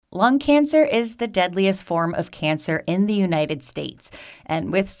Lung cancer is the deadliest form of cancer in the United States. And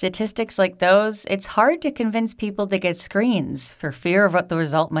with statistics like those, it's hard to convince people to get screens for fear of what the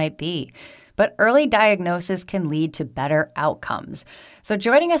result might be. But early diagnosis can lead to better outcomes. So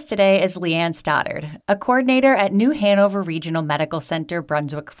joining us today is Leanne Stoddard, a coordinator at New Hanover Regional Medical Center,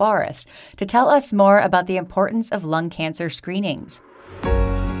 Brunswick Forest, to tell us more about the importance of lung cancer screenings.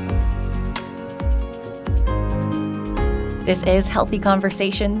 This is Healthy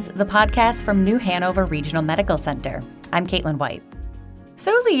Conversations, the podcast from New Hanover Regional Medical Center. I'm Caitlin White.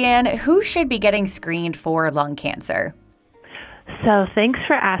 So, Leanne, who should be getting screened for lung cancer? So thanks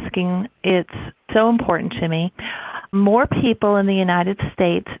for asking. It's so important to me. More people in the United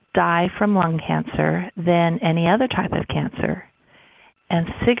States die from lung cancer than any other type of cancer. And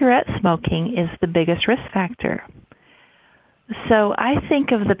cigarette smoking is the biggest risk factor. So I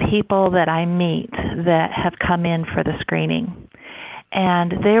think of the people that I meet that have come in for the screening.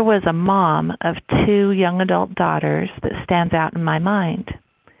 And there was a mom of 2 young adult daughters that stands out in my mind.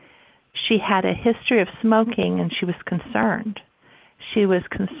 She had a history of smoking and she was concerned. She was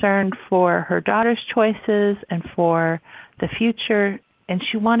concerned for her daughter's choices and for the future, and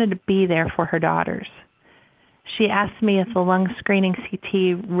she wanted to be there for her daughters. She asked me if the lung screening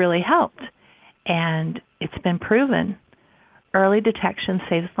CT really helped, and it's been proven. Early detection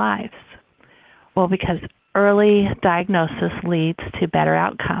saves lives. Well, because early diagnosis leads to better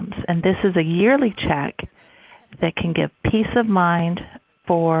outcomes, and this is a yearly check that can give peace of mind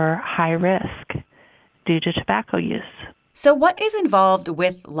for high risk due to tobacco use. So what is involved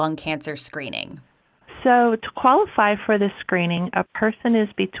with lung cancer screening? So to qualify for this screening, a person is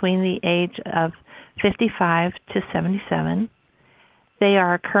between the age of 55 to 77. They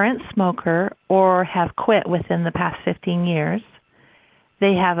are a current smoker or have quit within the past 15 years.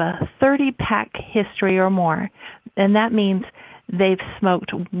 They have a 30-pack history or more, and that means they've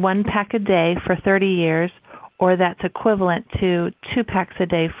smoked 1 pack a day for 30 years, or that's equivalent to 2 packs a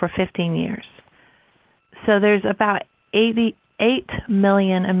day for 15 years. So there's about 88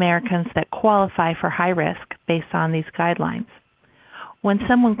 million Americans that qualify for high risk based on these guidelines. When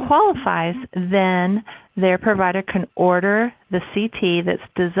someone qualifies, then their provider can order the CT that's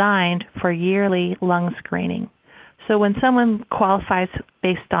designed for yearly lung screening. So when someone qualifies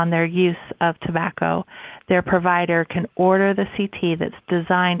based on their use of tobacco, their provider can order the CT that's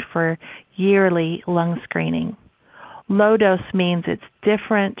designed for yearly lung screening. Low dose means it's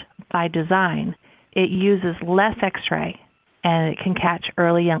different by design. It uses less X-ray, and it can catch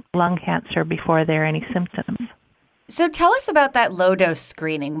early lung cancer before there are any symptoms. So tell us about that low-dose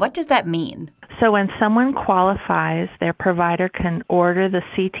screening. What does that mean? So when someone qualifies, their provider can order the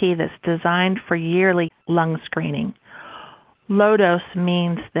CT that's designed for yearly lung screening. Low dose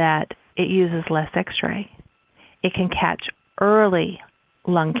means that it uses less X-ray. It can catch early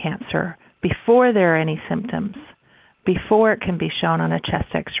lung cancer before there are any symptoms, before it can be shown on a chest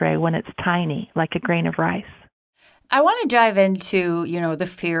X-ray when it's tiny, like a grain of rice. I want to dive into, the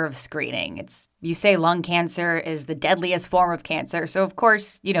fear of screening. You say lung cancer is the deadliest form of cancer. So, of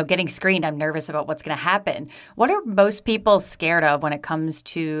course, getting screened, I'm nervous about what's going to happen. What are most people scared of when it comes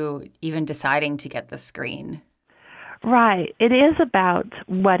to even deciding to get the screen? Right. It is about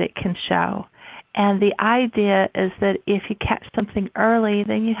what it can show. And the idea is that if you catch something early,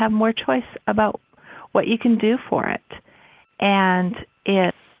 then you have more choice about what you can do for it. And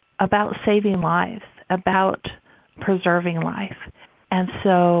it's about saving lives, about preserving life. And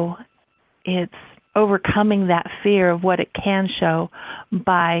so it's overcoming that fear of what it can show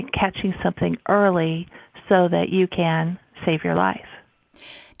by catching something early so that you can save your life.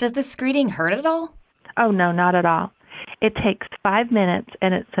 Does the screening hurt at all? Oh, no, not at all. It takes 5 minutes,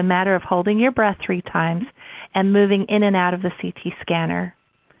 and it's a matter of holding your breath 3 times and moving in and out of the CT scanner.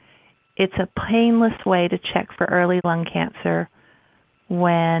 It's a painless way to check for early lung cancer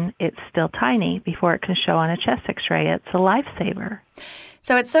when it's still tiny before it can show on a chest X-ray. It's a lifesaver.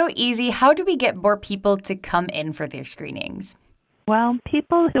 So it's so easy. How do we get more people to come in for their screenings? Well,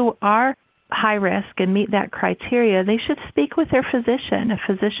 people who are high risk and meet that criteria, they should speak with their physician. A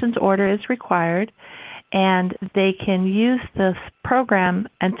physician's order is required, and they can use this program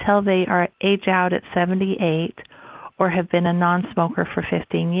until they are age out at 78 or have been a non-smoker for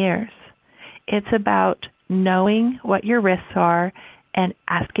 15 years. It's about knowing what your risks are and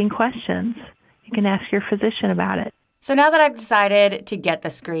asking questions. You can ask your physician about it. So now that I've decided to get the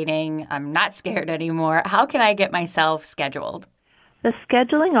screening, I'm not scared anymore. How can I get myself scheduled? The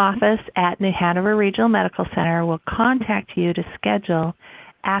scheduling office at New Hanover Regional Medical Center will contact you to schedule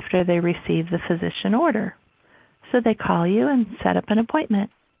after they receive the physician order. So they call you and set up an appointment.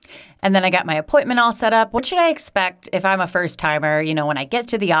 And then I got my appointment all set up. What should I expect if I'm a first timer, when I get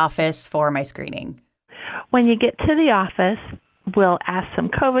to the office for my screening? When you get to the office, we'll ask some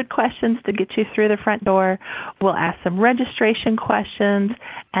COVID questions to get you through the front door. We'll ask some registration questions.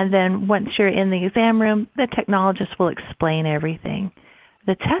 And then once you're in the exam room, the technologist will explain everything.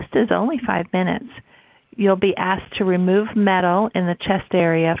 The test is only 5 minutes. You'll be asked to remove metal in the chest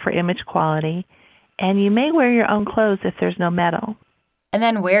area for image quality, and you may wear your own clothes if there's no metal. And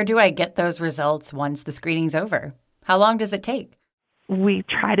then where do I get those results once the screening's over? How long does it take? We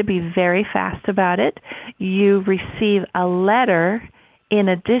try to be very fast about it. You receive a letter in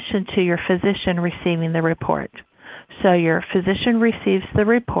addition to your physician receiving the report. So your physician receives the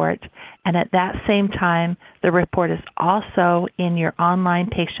report, and at that same time, the report is also in your online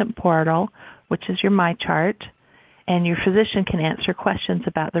patient portal, which is your MyChart, and your physician can answer questions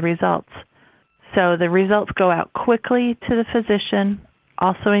about the results. So the results go out quickly to the physician,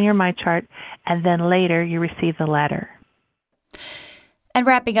 also in your MyChart, and then later you receive the letter. And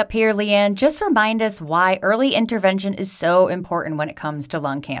wrapping up here, Leanne, just remind us why early intervention is so important when it comes to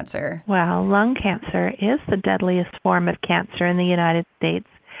lung cancer. Well, lung cancer is the deadliest form of cancer in the United States,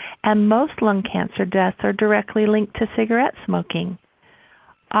 and most lung cancer deaths are directly linked to cigarette smoking.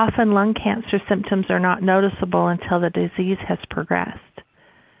 Often lung cancer symptoms are not noticeable until the disease has progressed.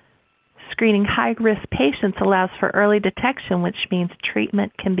 Screening high-risk patients allows for early detection, which means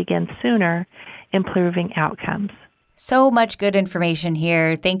treatment can begin sooner, improving outcomes. So much good information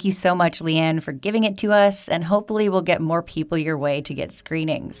here. Thank you so much, Leanne, for giving it to us, and hopefully we'll get more people your way to get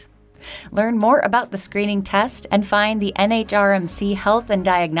screenings. Learn more about the screening test and find the NHRMC Health and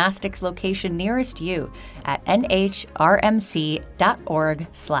Diagnostics location nearest you at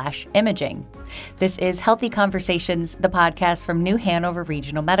nhrmc.org/imaging. This is Healthy Conversations, the podcast from New Hanover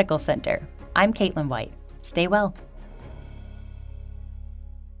Regional Medical Center. I'm Caitlin White. Stay well.